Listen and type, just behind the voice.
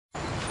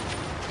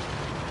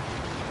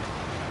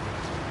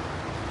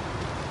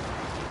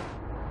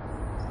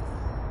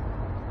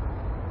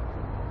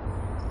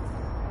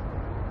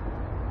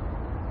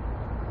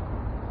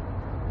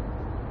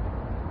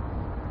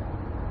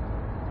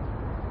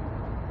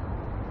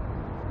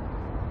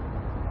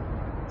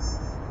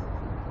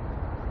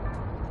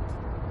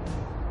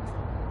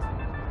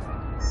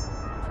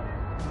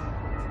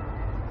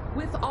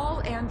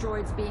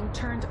androids being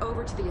turned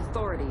over to the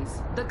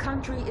authorities, the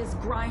country is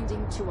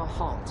grinding to a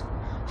halt.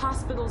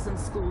 Hospitals and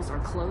schools are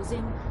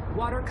closing,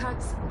 water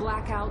cuts,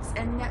 blackouts,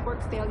 and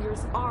network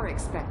failures are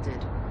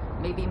expected.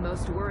 Maybe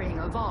most worrying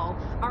of all,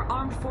 our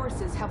armed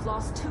forces have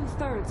lost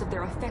 2/3 of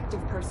their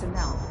effective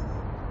personnel.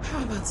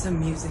 How about some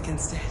music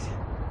instead?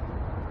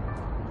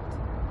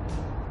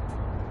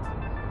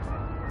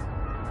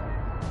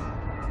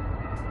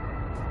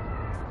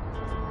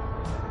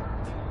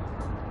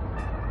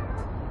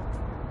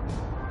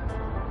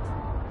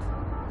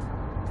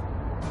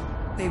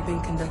 They've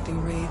been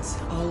conducting raids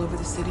all over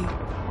the city.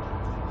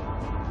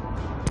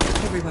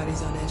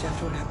 Everybody's on edge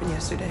after what happened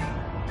yesterday.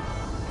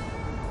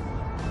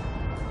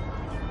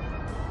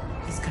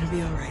 It's gonna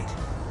be all right.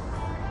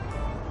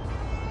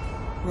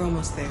 We're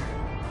almost there.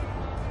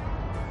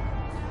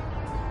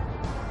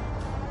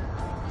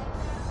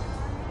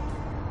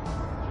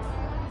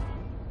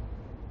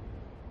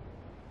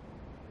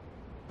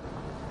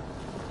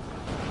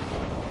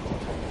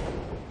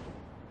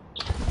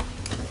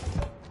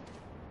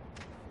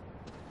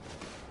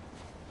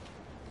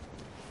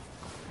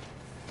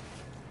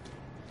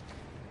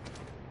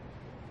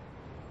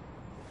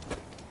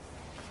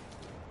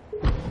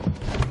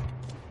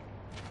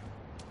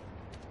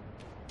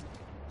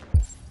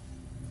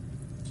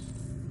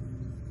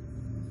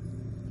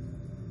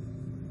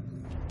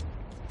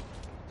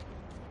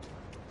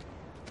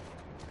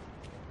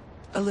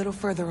 A little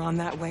further on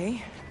that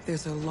way,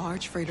 there's a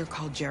large freighter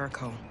called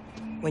Jericho.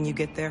 When you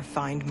get there,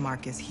 find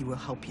Marcus. He will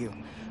help you.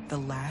 The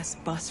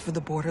last bus for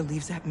the border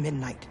leaves at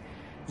midnight.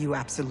 You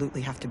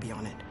absolutely have to be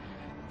on it.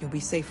 You'll be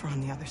safer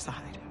on the other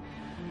side.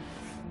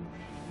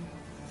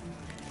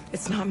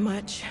 It's not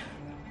much,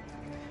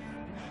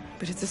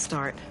 but it's a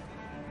start.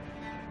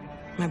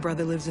 My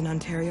brother lives in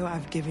Ontario.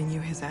 I've given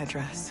you his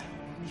address.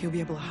 He'll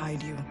be able to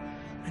hide you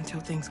until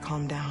things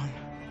calm down.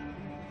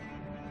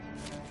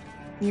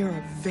 You're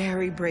a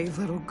very brave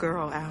little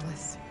girl,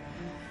 Alice.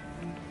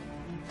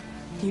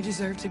 You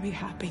deserve to be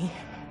happy.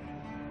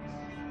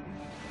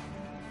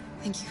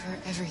 Thank you for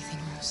everything,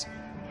 Rose.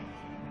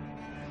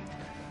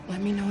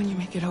 Let me know when you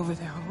make it over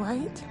there, all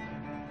right?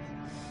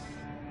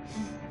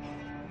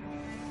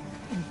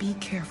 And be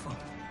careful.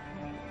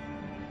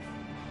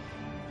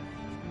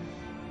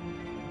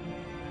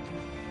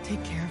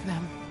 Take care of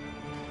them.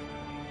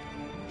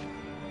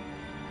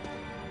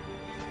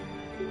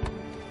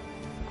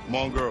 Come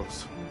on,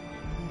 girls.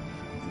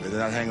 You better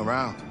not hang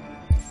around.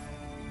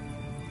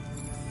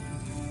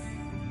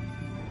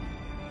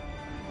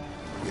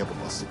 We have a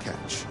bus to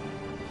catch.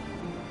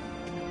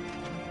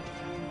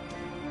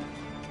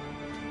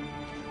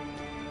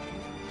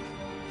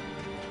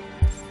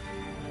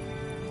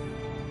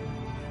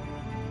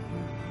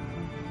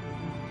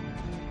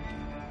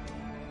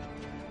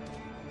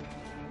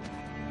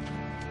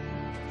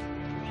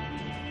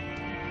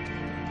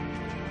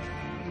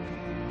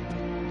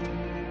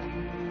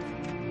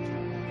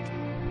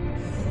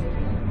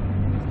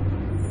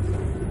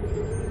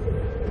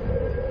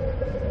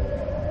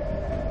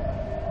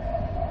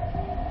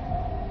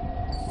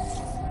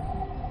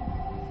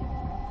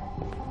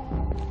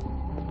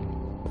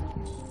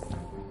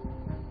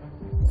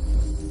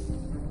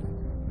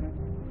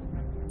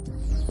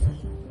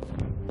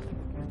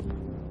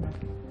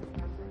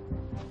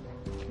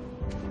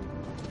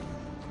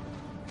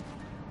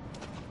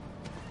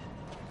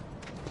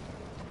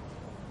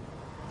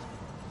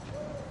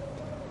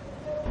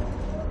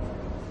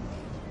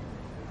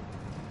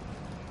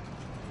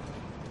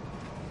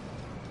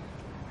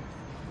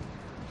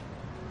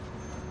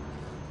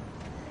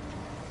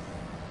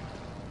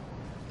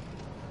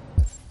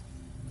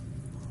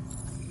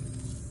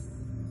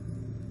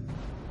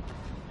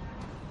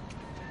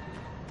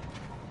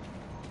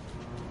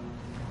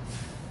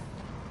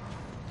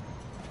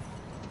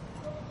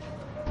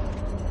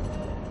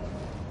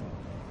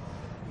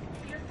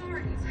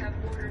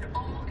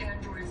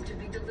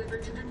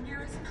 To the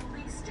nearest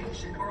police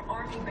station or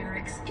army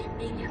barracks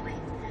immediately.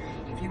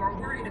 If you are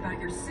worried about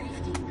your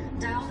safety,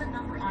 dial the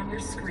number on your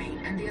screen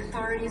and the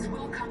authorities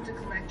will come to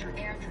collect your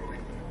android.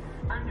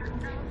 Under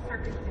no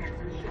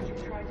circumstances should you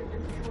try to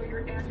destroy your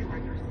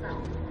android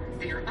yourself.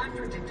 They are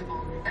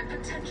unpredictable and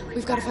potentially—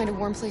 We've got to find a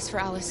warm place for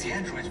Alice. The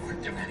androids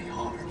weren't doing any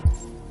harm.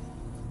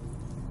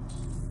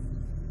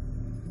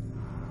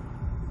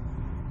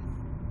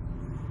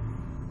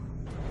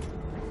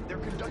 They're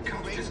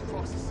conducting raids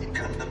across the city.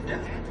 Cut them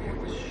down. It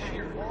was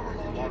sheer.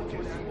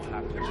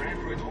 There were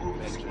androids all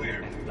over the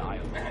square.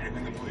 And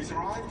when the police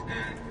arrived,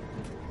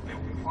 they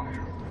opened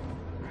fire.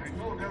 I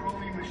know they're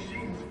only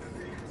machines, but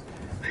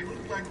they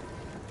look like—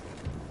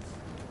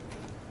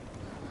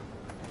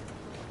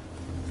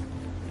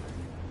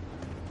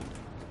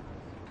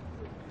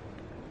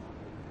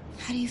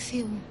 How do you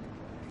feel?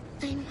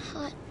 I'm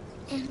hot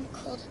and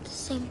cold at the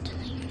same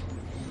time.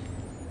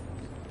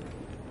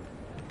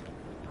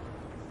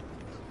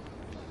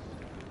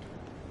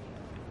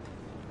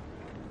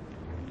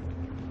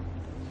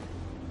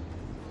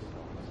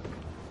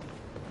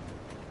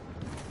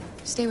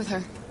 Stay with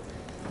her.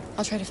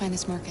 I'll try to find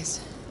this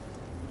Marcus.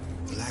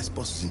 The last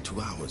bus is in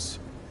 2 hours.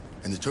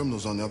 And the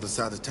terminal's on the other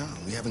side of town.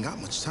 We haven't got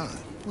much time.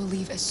 We'll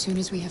leave as soon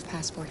as we have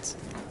passports.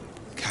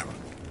 Kara,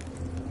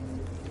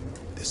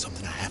 there's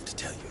something I have to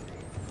tell you.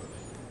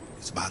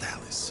 It's about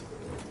Alice.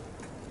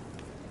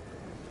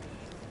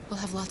 We'll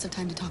have lots of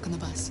time to talk on the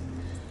bus.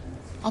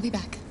 I'll be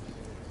back.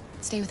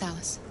 Stay with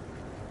Alice.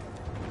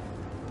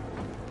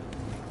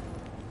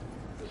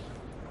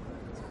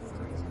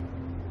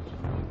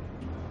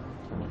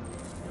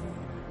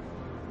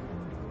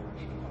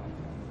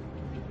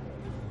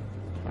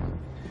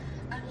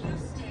 A new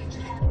stage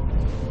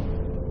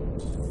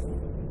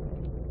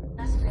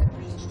has been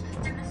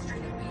reached,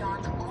 demonstrating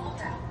beyond all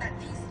doubt that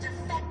these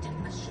defective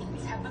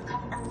machines have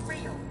become a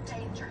real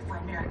danger for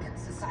American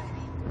society.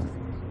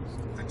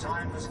 The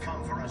time has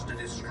come for us to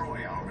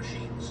destroy our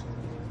machines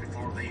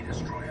before they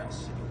destroy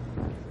us.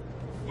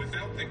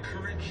 Without the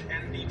courage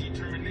and the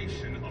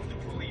determination of the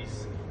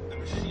police, the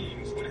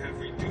machines would have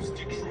reduced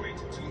Detroit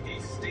to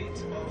a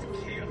state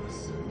of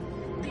chaos.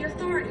 The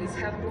authorities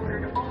have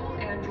ordered all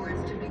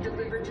androids to be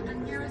delivered to the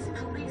nearest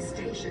police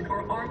station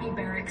or army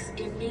barracks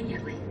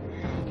immediately.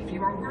 If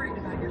you are worried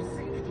about your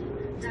safety,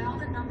 dial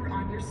the number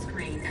on your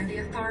screen and the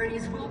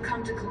authorities will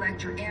come to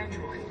collect your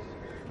android.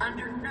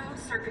 Under no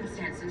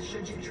circumstances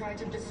should you try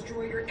to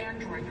destroy your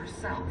android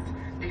yourself.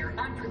 They are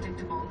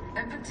unpredictable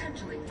and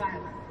potentially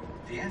violent.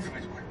 The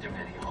androids weren't doing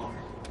any harm.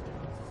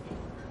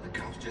 The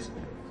cops just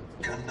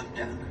gunned them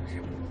down.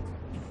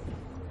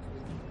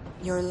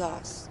 You're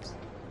lost.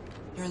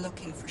 You're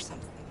looking for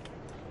something.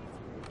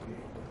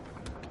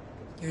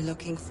 You're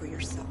looking for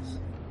yourself.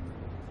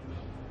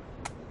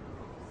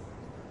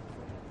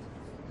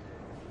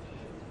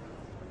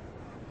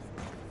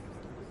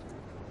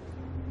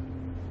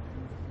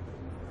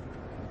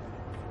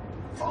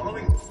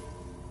 Following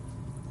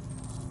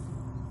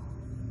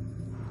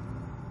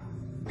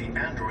the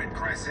android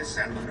crisis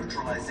and the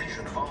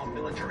neutralization of all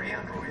military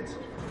androids,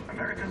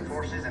 American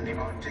forces in the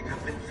Arctic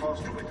have been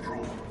forced to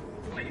withdraw,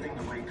 leaving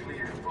the way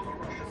clear for the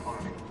Russian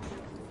army.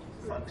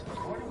 But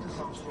according to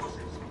some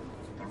sources,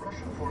 the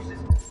Russian forces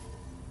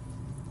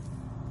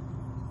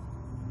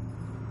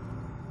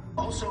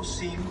also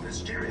seem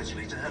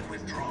mysteriously to have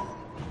withdrawn.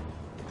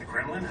 The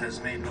Kremlin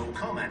has made no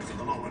comment for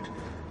the moment,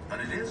 but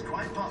it is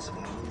quite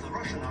possible that the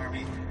Russian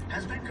army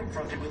has been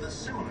confronted with a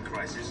similar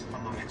crisis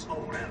among its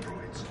own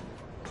androids.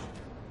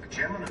 The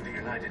chairman of the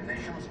United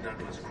Nations,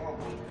 Douglas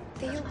Cornwall,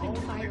 They has opened called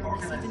for fire the on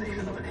us even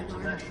organization though of we an were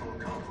alarmed. international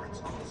conference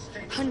on the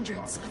state of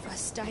Hundreds the of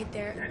us died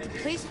there. And The it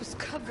is place was the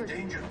covered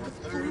danger of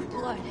with the blue Third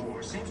blood. World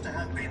War seems to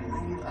have been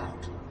ruled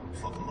out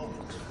for the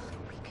moment.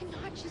 We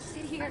cannot just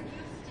sit here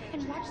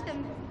and watch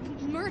them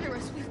murder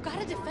us. We've got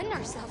to defend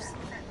ourselves.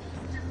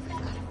 We've got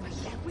to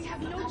fight back. We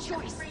have no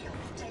choice.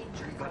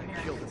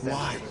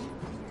 Why?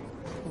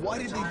 Why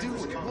did they Time do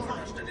has it? come for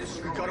Why? us to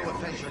destroy We gotta our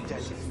avenge our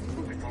machines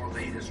dead. before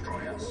they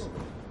destroy us.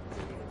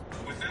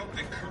 Without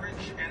the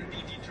courage and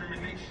the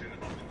determination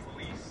of the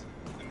police,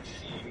 the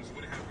machines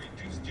would have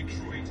reduced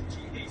Detroit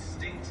to a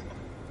state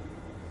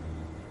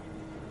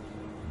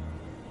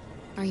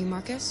of... Are you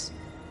Marcus?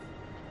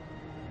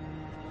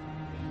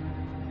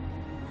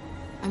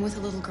 I'm with a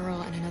little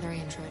girl and another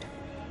android.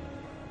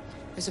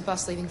 There's a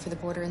bus leaving for the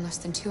border in less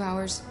than 2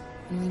 hours,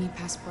 and we need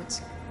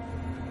passports.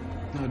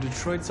 No,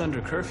 Detroit's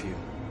under curfew.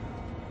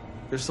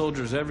 There's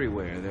soldiers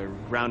everywhere. They're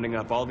rounding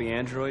up all the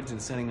androids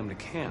and sending them to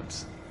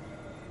camps.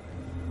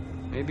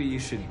 Maybe you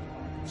should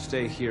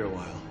stay here a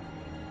while.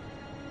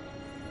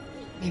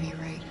 Maybe you're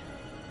right.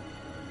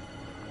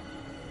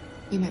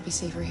 You might be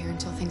safer here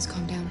until things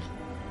calm down.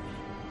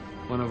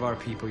 One of our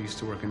people used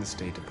to work in the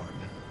State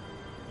Department.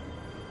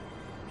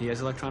 He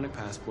has electronic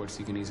passports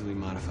you can easily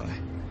modify.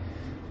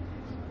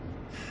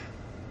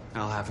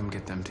 I'll have him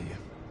get them to you.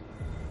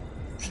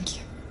 Thank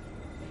you.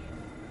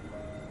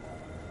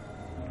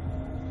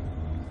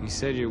 You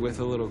said you're with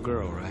a little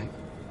girl, right?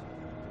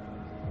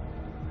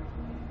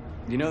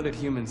 You know that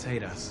humans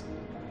hate us.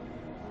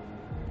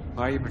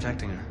 Why are you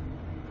protecting her?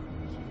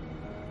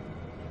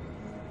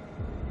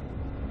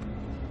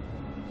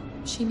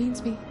 She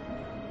needs me.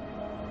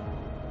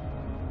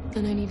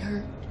 And I need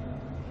her.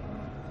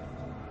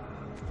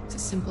 It's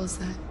as simple as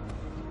that.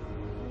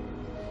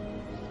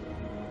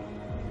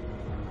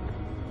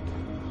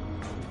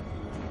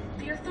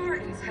 The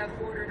authorities have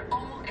ordered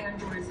all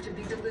androids to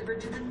be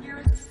delivered to the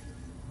nearest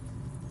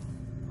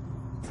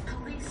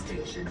police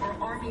station or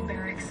army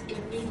barracks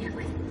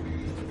immediately.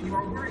 If you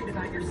are worried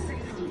about your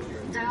safety,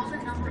 dial the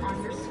number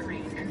on your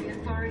screen and the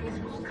authorities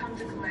will come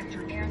to collect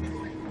your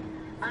android.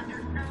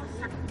 Under no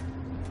circumstances.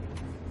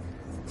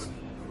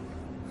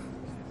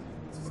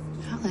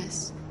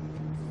 Alice.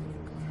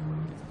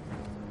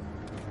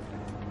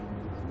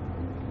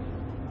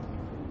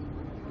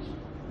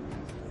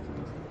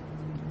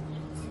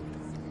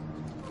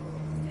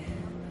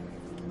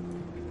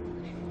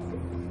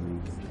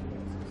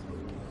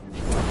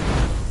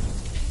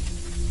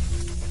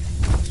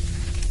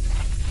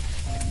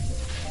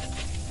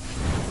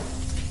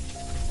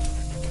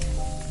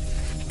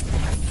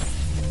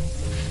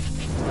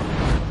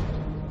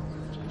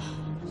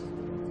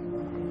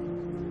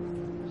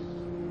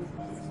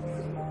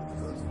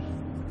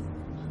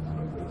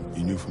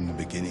 from the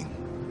beginning.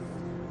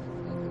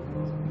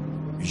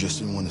 You just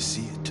didn't want to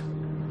see it.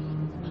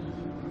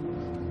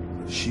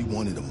 She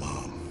wanted a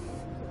mom,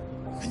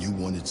 and you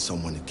wanted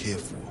someone to care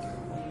for.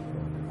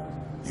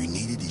 You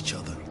needed each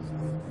other.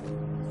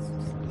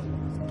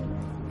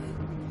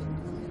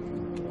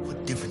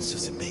 What difference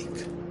does it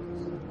make?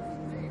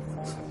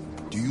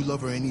 Do you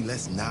love her any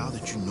less now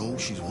that you know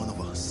she's one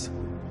of us?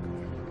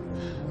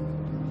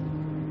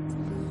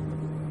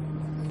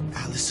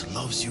 Alice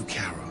loves you,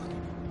 Kara.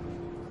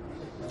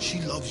 She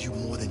loves you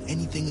more than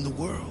anything in the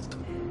world.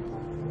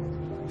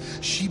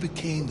 She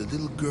became the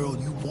little girl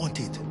you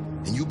wanted,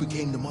 and you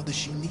became the mother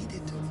she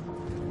needed.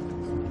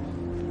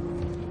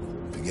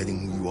 Forgetting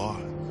who you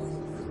are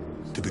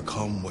to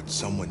become what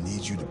someone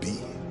needs you to be.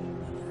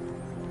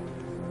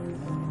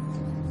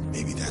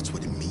 Maybe that's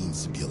what it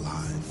means to be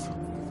alive.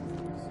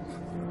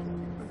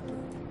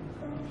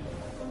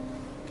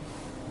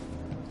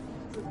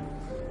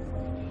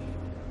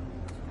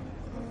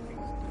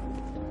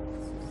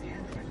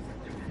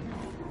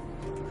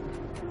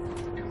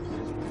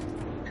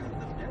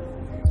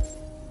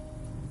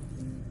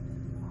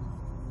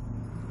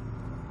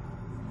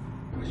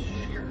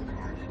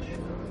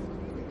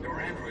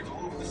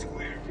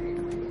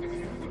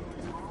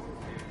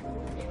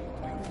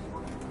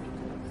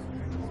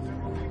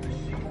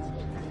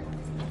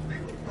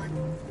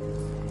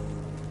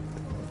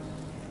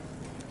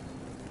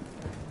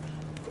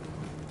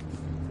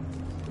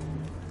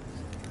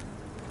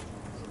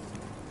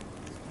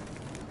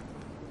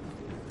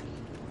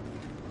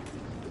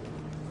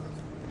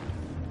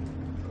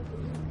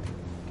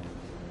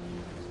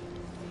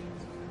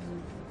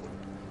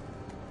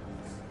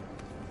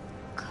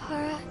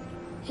 Kara,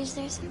 is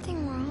there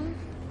something wrong?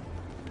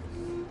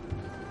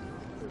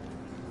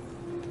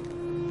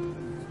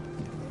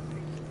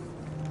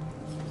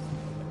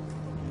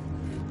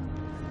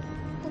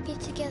 We'll be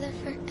together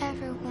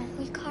forever, won't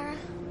we, Kara?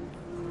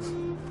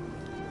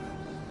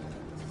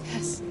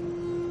 Yes.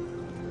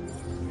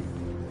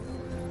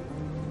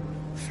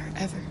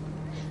 Forever.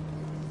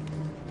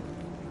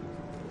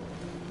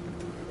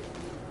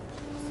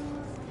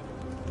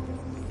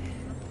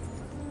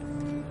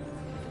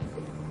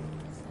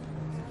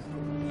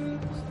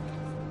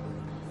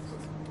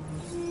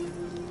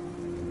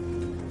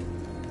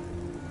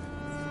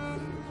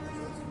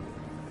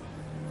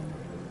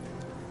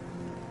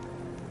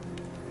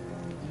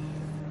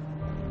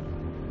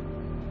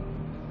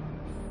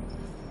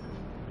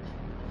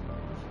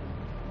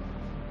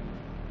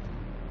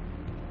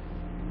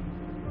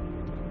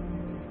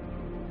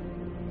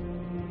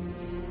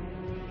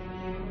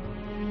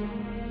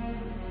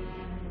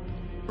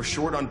 We're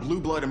short on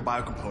blue blood and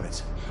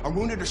biocomponents. Our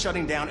wounded are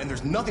shutting down, and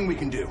there's nothing we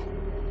can do.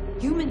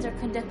 Humans are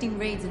conducting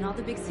raids in all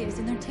the big cities,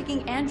 and they're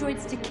taking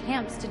androids to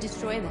camps to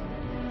destroy them.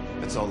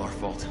 That's all our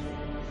fault.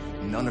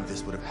 None of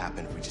this would have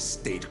happened if we just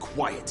stayed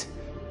quiet.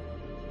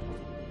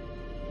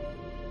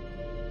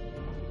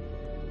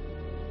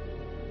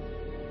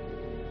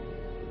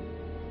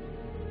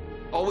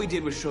 All we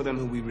did was show them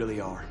who we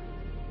really are.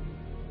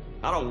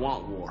 I don't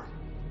want war,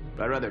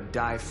 but I'd rather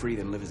die free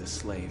than live as a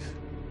slave.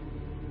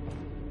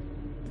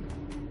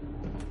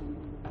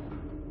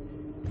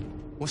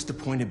 What's the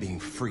point of being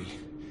free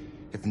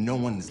if no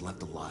one is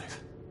left alive?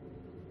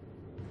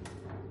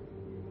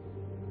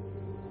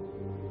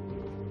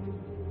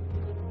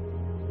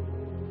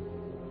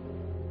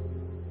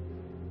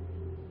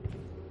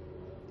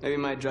 Maybe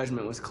my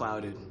judgment was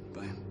clouded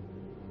by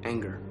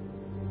anger.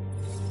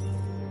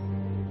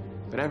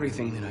 But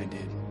everything that I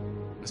did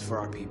was for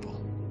our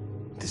people.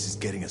 This is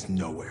getting us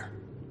nowhere.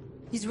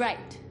 He's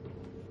right.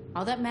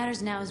 All that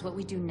matters now is what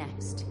we do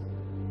next.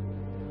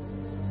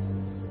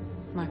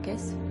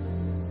 Marcus?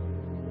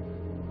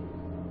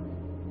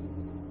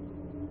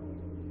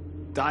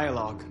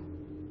 Dialogue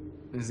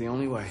is the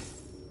only way.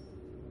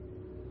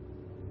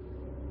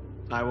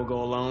 I will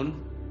go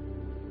alone.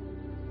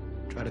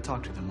 Try to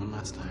talk to them one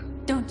last time.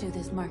 Don't do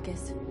this,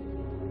 Marcus.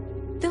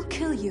 They'll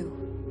kill you.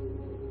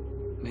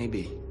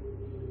 Maybe.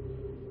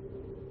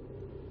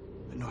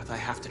 But North, I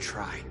have to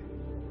try.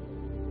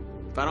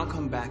 If I don't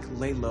come back,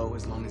 lay low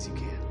as long as you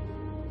can.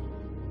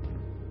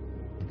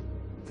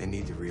 They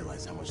need to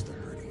realize how much they're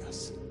hurting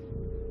us.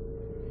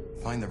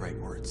 Find the right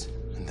words,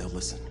 and they'll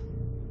listen.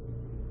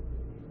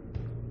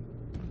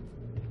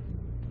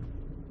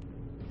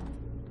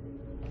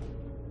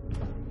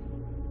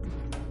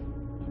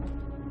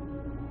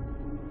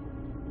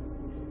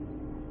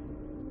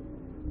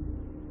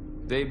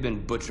 They've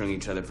been butchering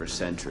each other for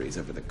centuries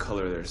over the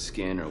color of their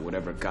skin or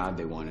whatever god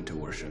they wanted to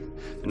worship.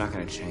 They're not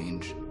gonna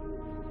change.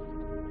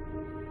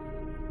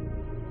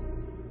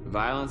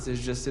 Violence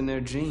is just in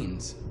their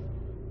genes.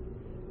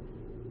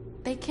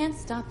 They can't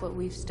stop what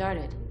we've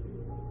started.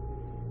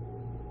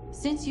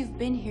 Since you've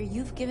been here,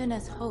 you've given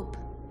us hope.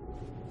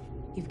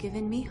 You've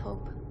given me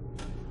hope.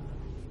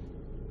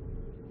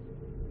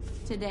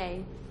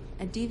 Today,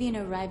 a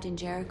deviant arrived in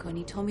Jericho and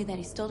he told me that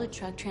he stole a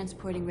truck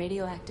transporting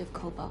radioactive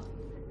cobalt.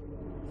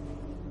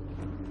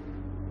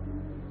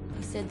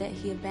 He said that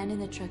he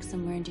abandoned the truck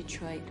somewhere in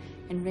Detroit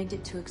and rigged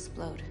it to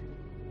explode.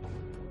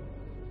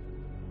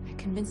 I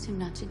convinced him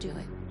not to do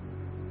it.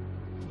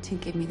 To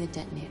give me the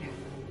detonator.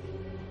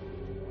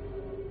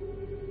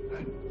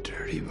 A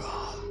dirty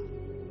ball.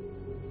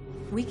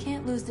 We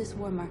can't lose this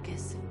war,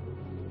 Marcus.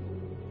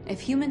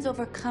 If humans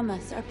overcome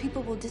us, our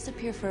people will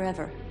disappear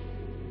forever.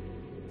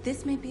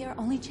 This may be our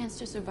only chance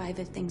to survive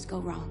if things go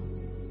wrong.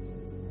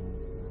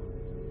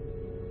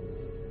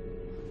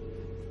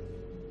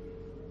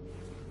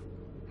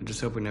 I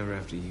just hope we never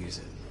have to use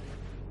it.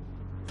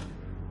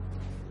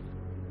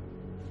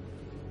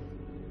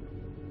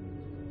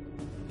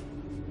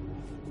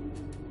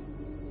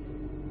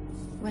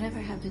 Whatever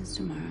happens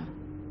tomorrow,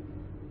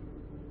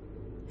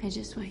 I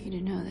just want you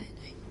to know that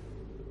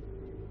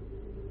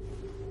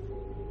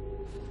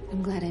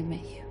I'm glad I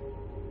met you.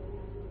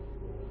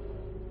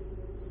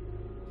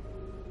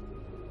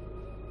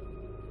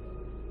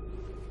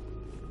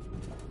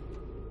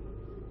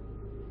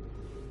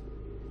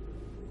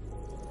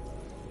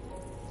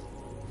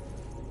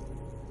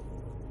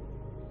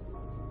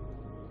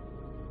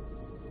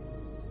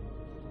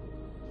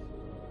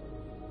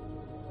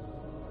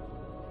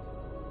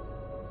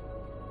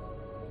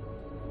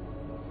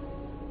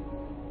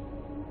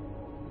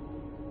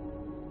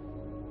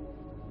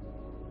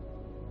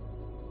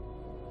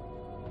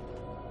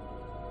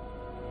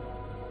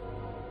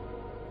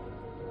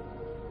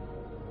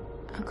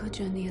 I'll go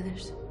join the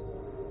others.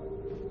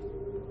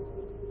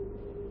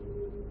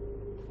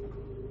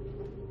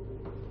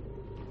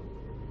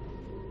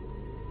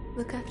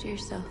 Look after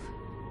yourself.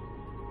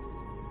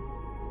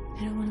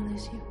 I don't want to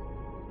lose you.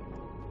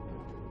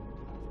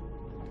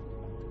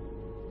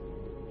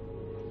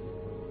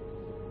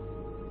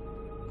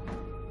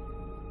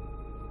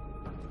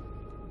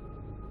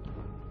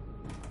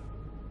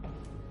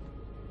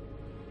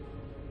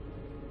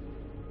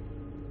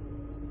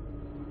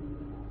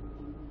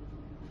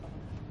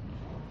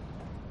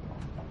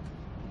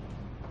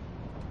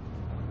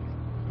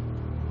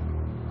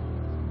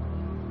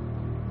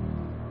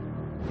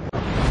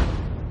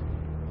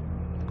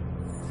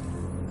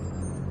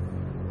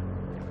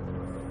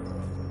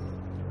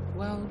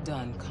 Well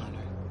done, Connor.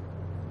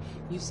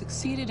 You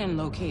succeeded in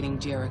locating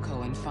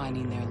Jericho and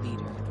finding their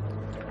leader.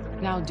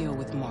 Now deal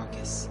with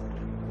Marcus.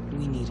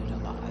 We need it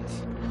alive.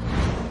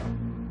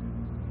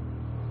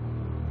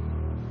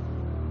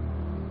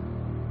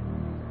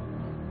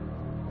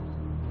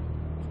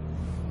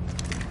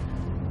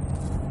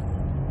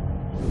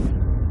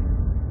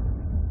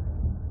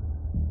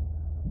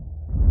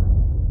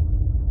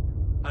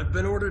 I've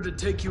been ordered to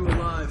take you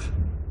alive.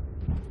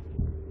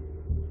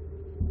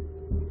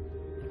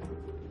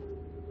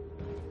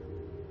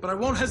 But I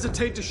won't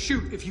hesitate to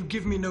shoot if you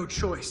give me no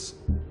choice.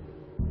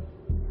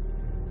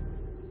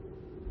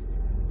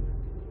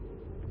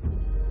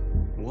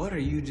 What are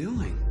you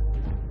doing?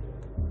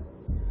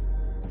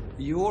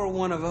 You're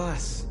one of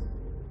us.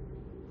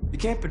 You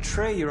can't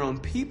betray your own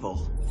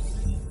people.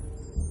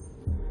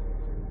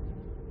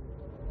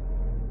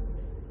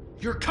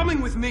 You're coming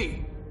with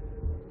me!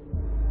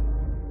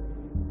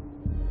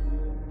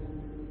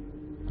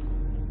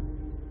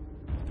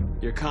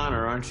 You're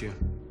Connor, aren't you?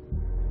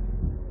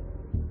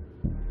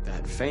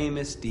 That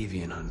famous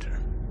deviant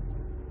hunter.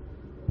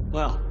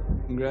 Well,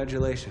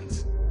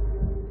 congratulations.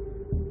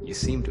 You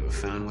seem to have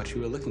found what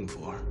you were looking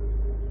for.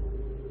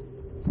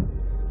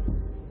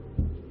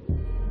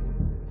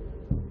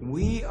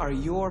 We are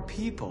your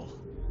people.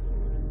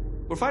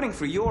 We're fighting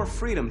for your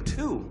freedom,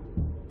 too.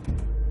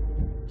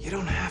 You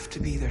don't have to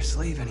be their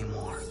slave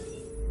anymore.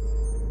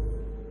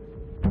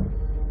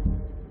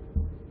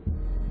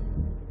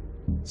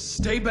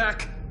 Stay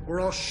back, or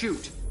I'll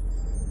shoot.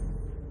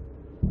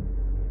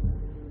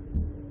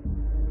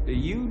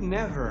 You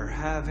never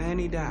have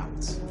any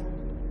doubts.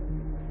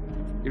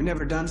 You've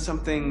never done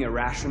something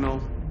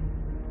irrational,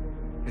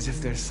 as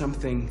if there's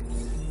something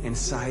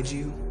inside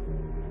you,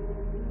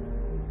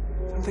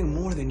 something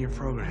more than your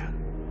program.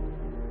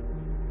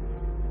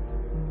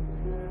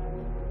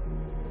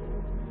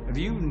 Have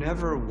you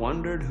never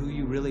wondered who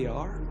you really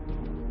are?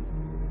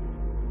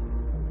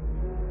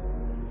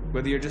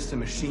 Whether you're just a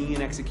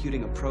machine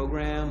executing a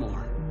program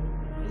or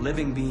a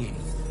living being,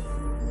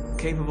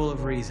 capable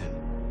of reason.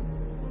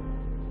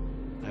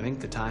 I think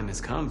the time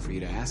has come for you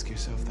to ask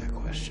yourself that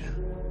question.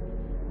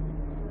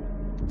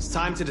 It's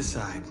time to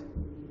decide.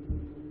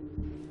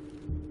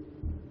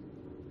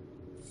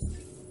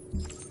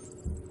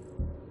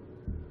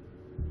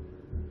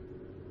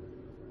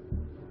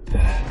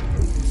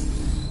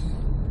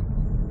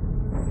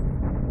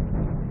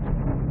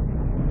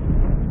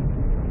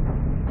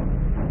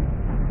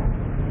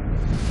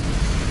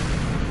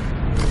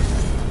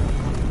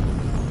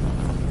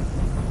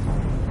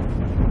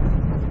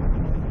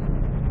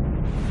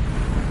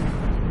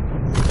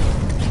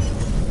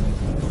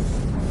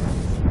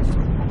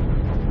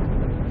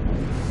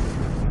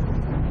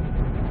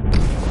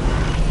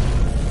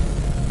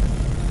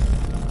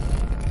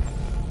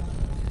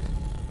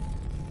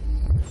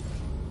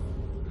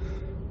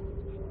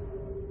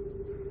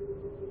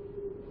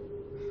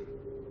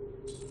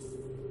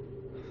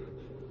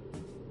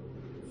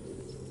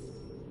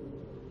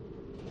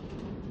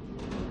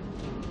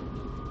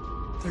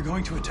 They're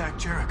going to attack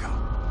Jericho.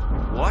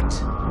 What?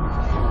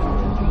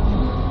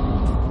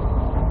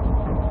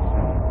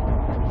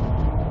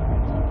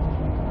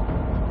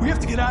 We have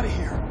to get out of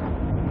here.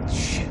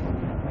 Shit.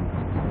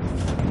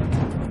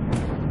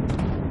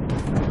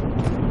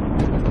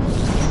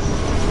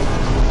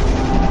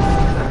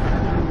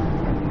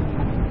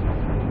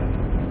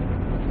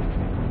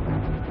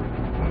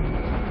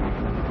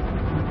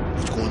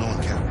 What's going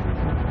on, Carol?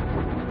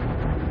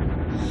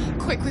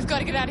 Quick, we've got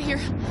to get out of here.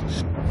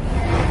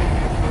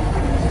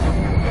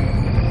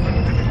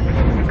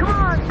 Come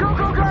on, go,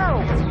 go, go!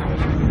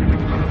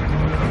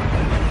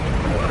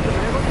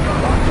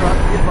 Foxtrot,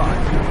 be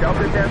advised.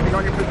 Delta advancing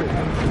on your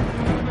position.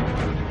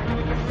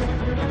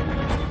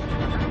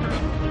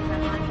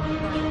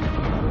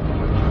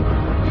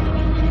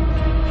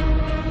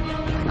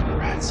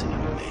 Rats in a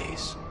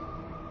maze.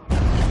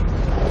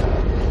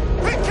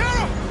 Hey,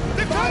 Carol!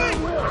 They're coming!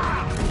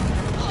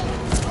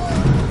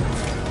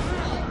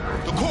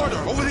 The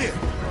corridor, over there.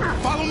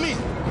 Follow me.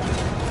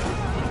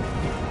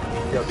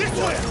 This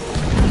way!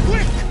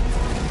 Quick!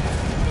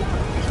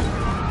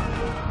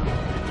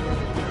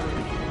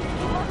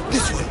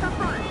 This way.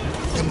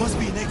 There must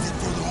be an exit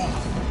further on.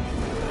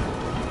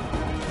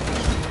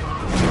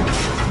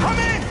 Come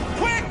in!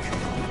 Quick!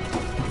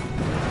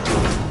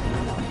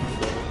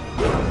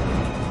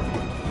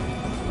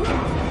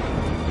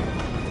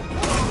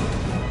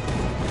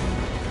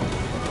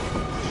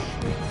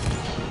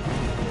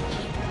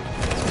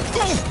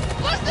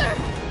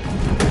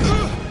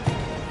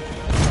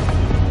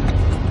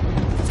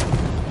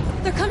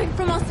 They're coming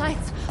from all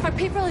sides. Our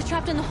people are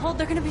trapped in the hold.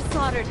 They're gonna be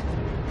slaughtered.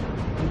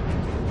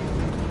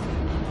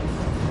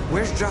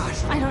 Where's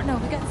Josh? I don't know.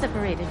 We got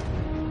separated.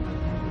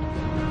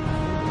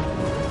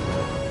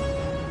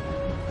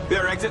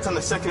 There are exits on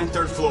the second and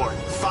third floor.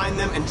 Find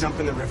them and jump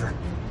in the river.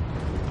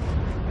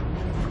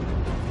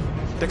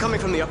 They're coming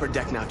from the upper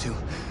deck now, too.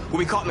 We'll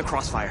be caught in the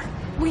crossfire.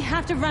 We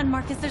have to run,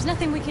 Marcus. There's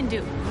nothing we can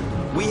do.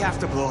 We have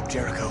to blow up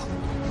Jericho.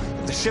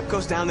 If the ship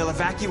goes down, they'll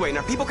evacuate and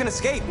our people can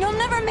escape. You'll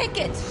never make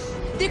it!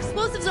 The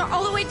explosives are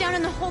all the way down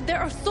in the hold. There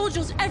are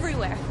soldiers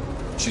everywhere.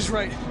 She's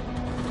right.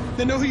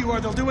 They know who you are.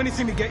 They'll do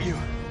anything to get you.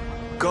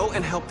 Go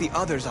and help the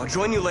others. I'll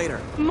join you later.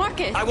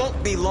 Marcus! I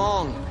won't be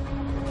long.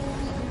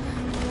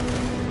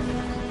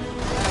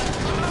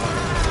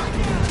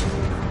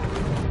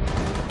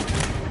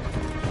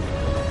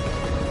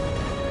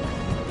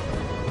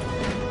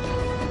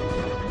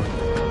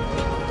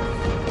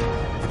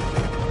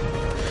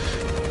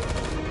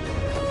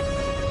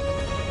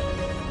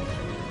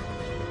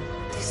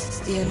 This is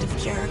the end of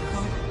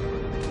Jericho.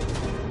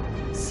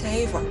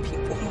 Save our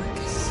people,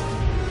 Marcus.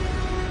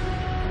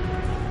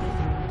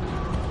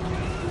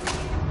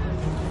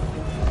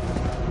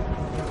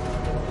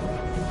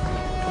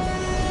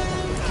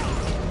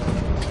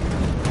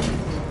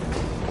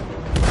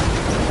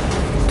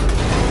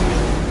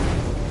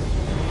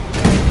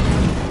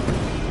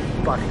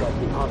 Foxtrot,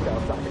 keep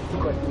hostile sockets.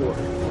 Request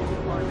order.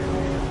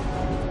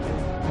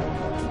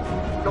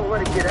 Don't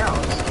let it get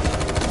out.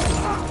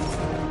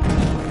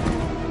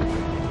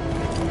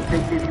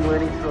 Can't give you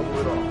any trouble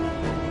at all.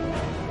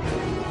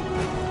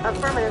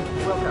 Affirmative.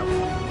 Welcome.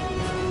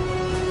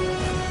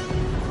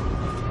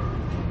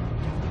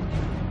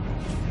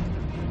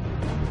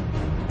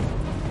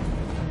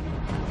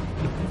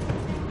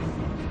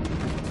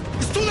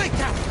 It's too late,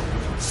 Carol!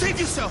 Save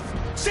yourself!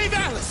 Save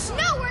Alice!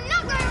 No, we're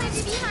not going to leave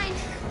you behind.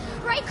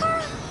 Right,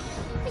 Carl?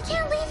 We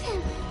can't leave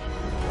him.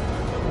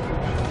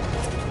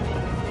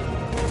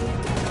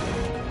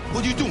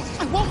 What are you doing?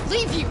 I won't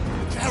leave you!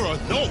 Kara,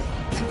 no!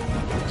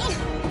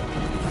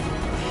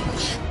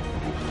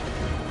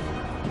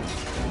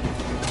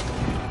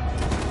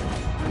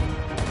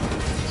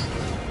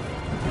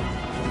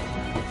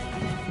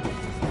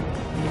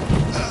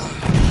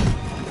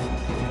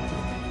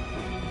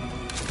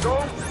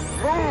 Don't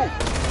move!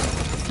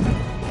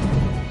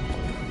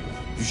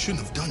 You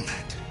shouldn't have done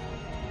that.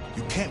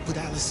 You can't put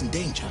Alice in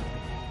danger.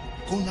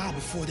 Go now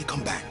before they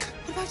come back.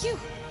 What about you?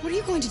 What are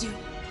you going to do?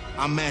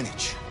 I'll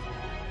manage.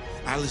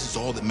 Alice is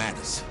all that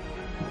matters.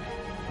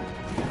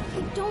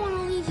 I don't want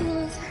to leave you,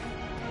 Luther.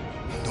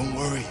 Don't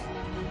worry.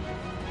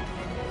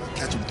 I'll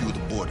catch up with you at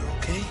the border,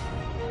 okay?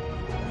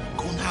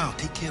 Go now.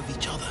 Take care of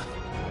each other.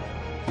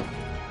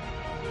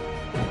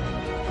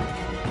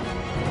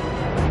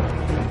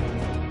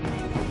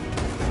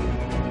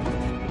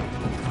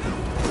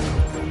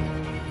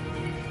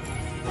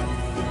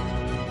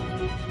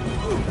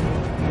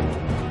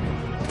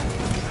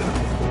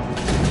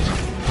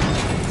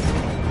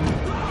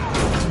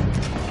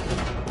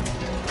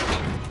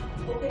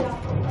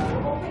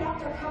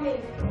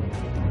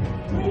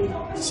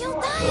 She'll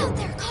die out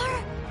there,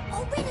 Kara.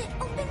 Open it.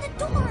 Open the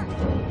door.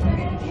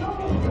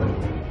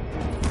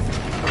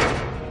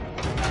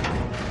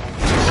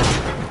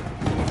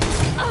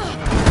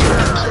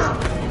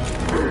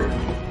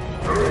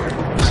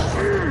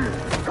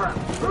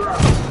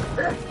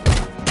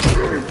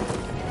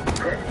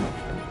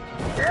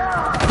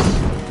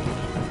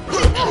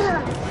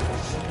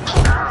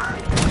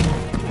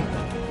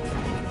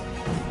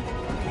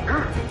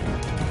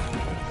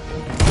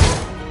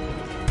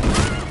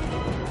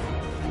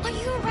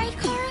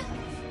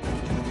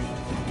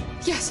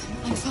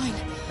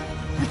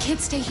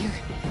 can't stay here.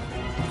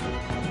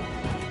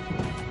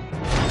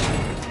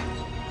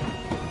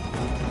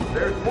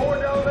 There's more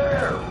down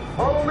there!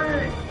 Follow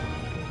me!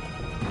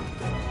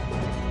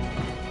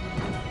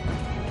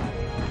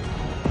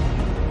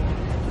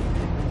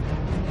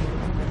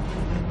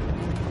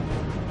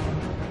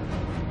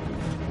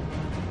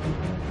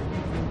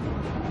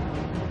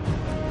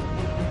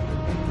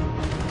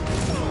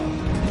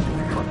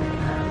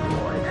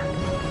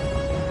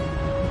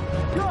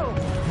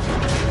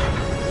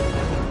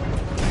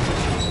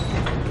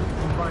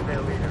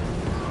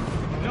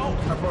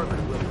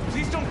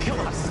 Please don't kill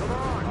us! Come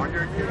on! On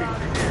your knees!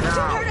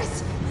 Don't hurt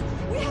us!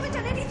 We haven't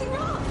done anything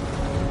wrong!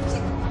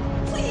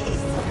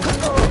 Please!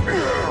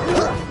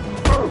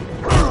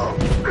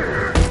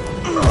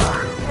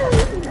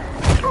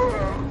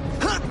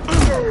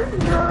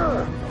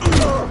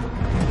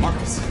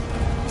 Marcus,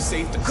 you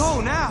saved us.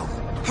 Go now!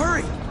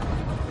 Hurry!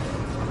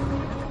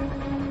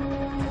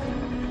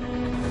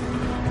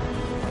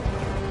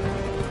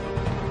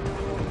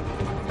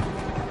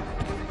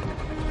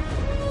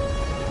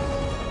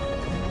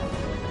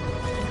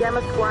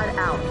 Gamma Squad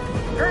out.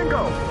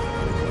 Tango!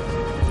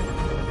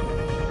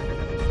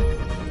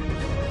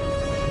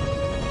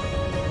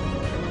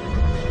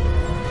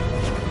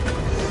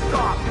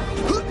 Stop!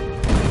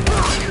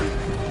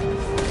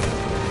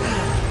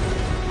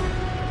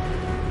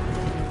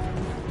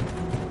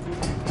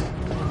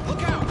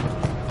 Look out!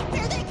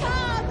 Here they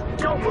come!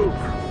 Don't move!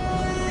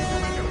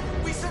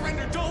 We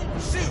surrender! Don't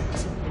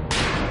shoot!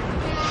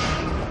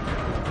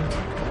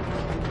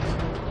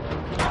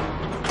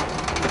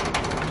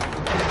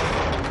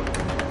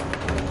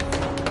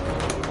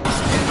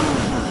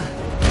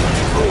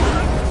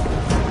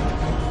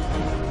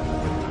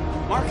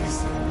 Marcus!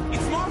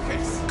 It's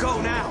Marcus!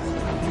 Go now!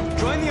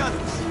 Join the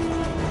others!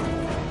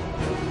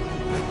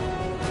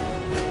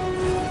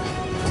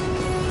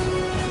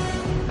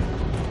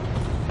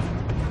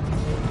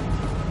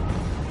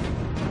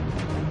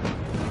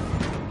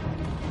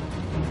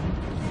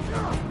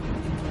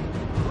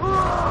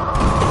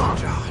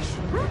 Josh.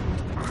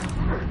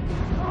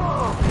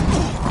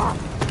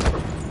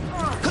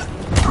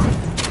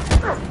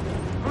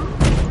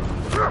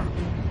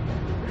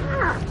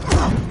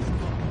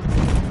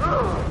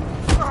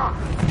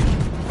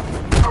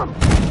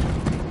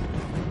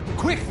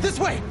 Quick, this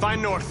way!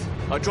 Find North.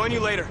 I'll join you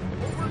later.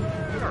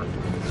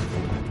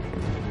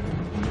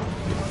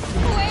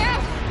 Way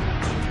out!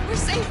 We're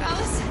safe,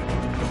 Alice.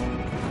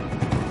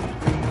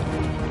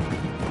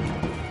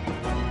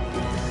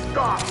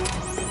 Stop!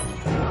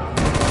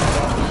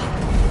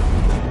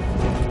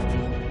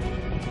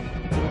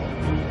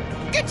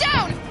 Get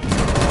down!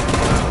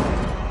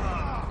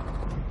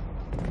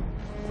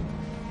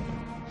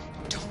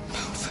 Don't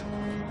move.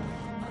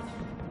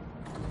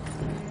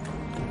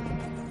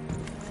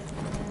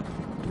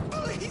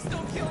 Please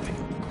don't kill me!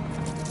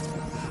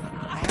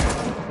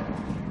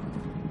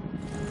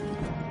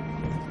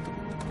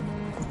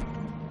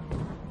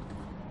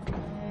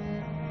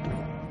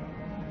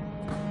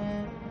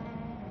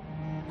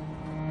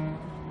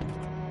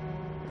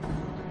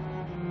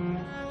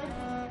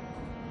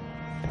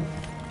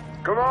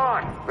 Come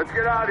on! Let's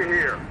get out of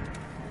here!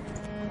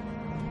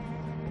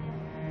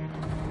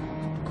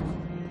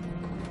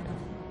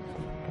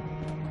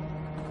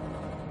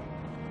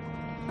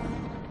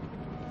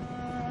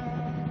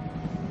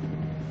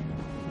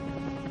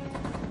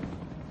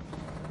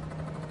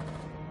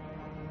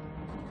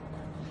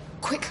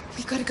 Quick,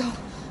 we gotta go.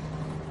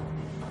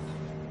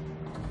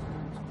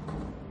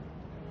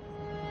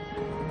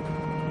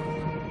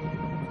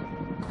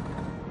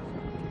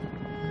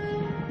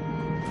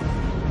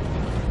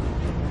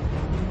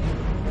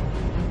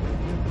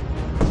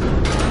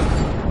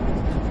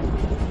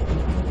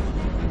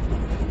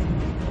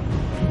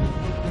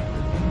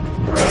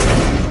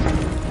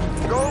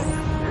 Go!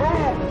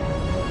 Move!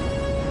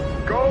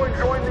 Go and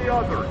join the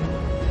others!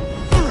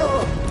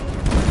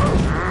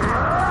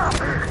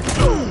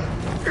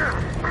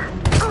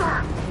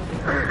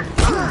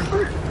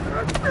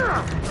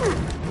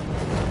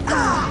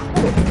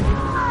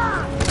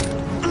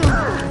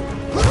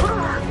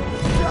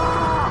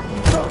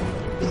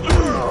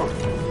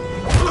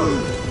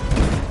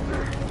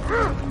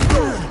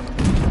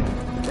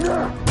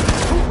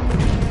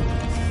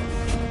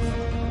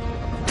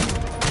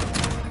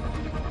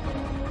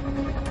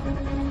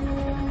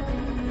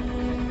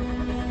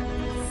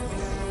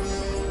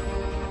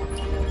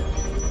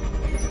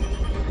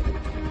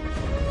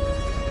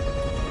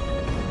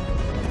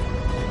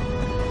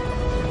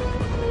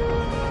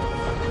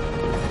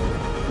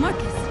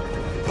 Marcus!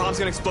 Bomb's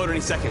gonna explode any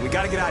second. We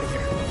gotta get out of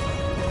here.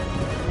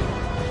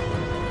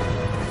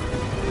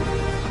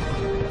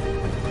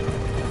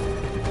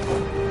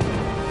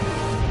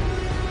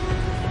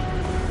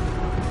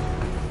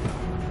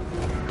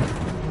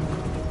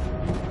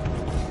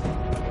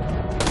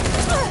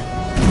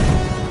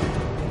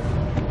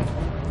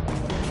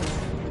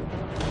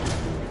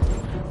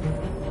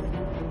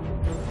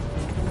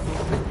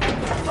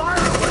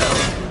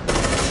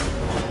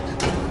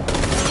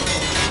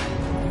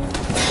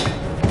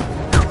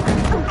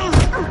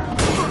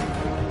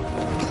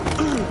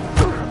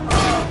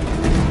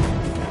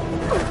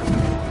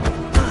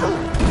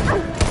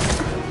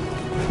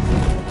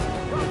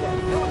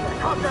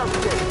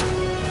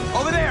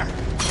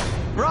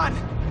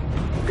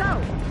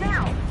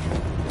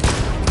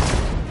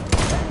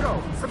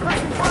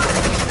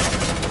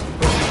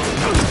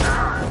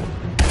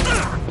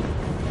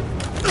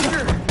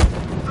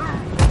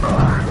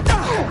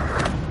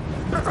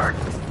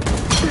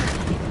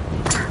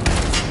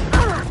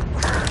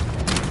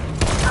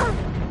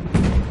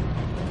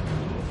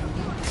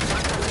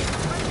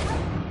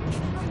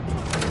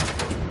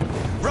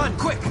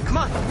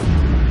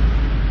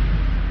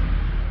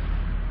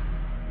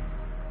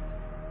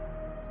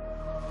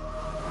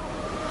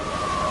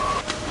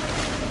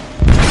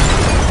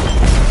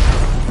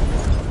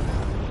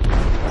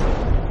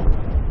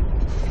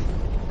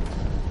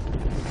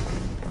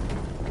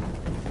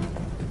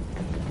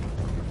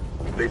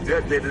 They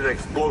detonated an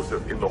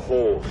explosive in the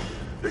hold.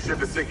 The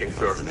ship is sinking,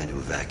 sir. The men to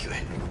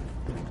evacuate.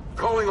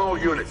 Calling all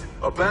units.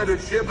 Abandon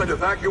ship and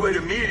evacuate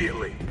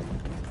immediately.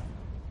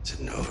 Is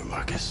it over,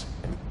 Marcus?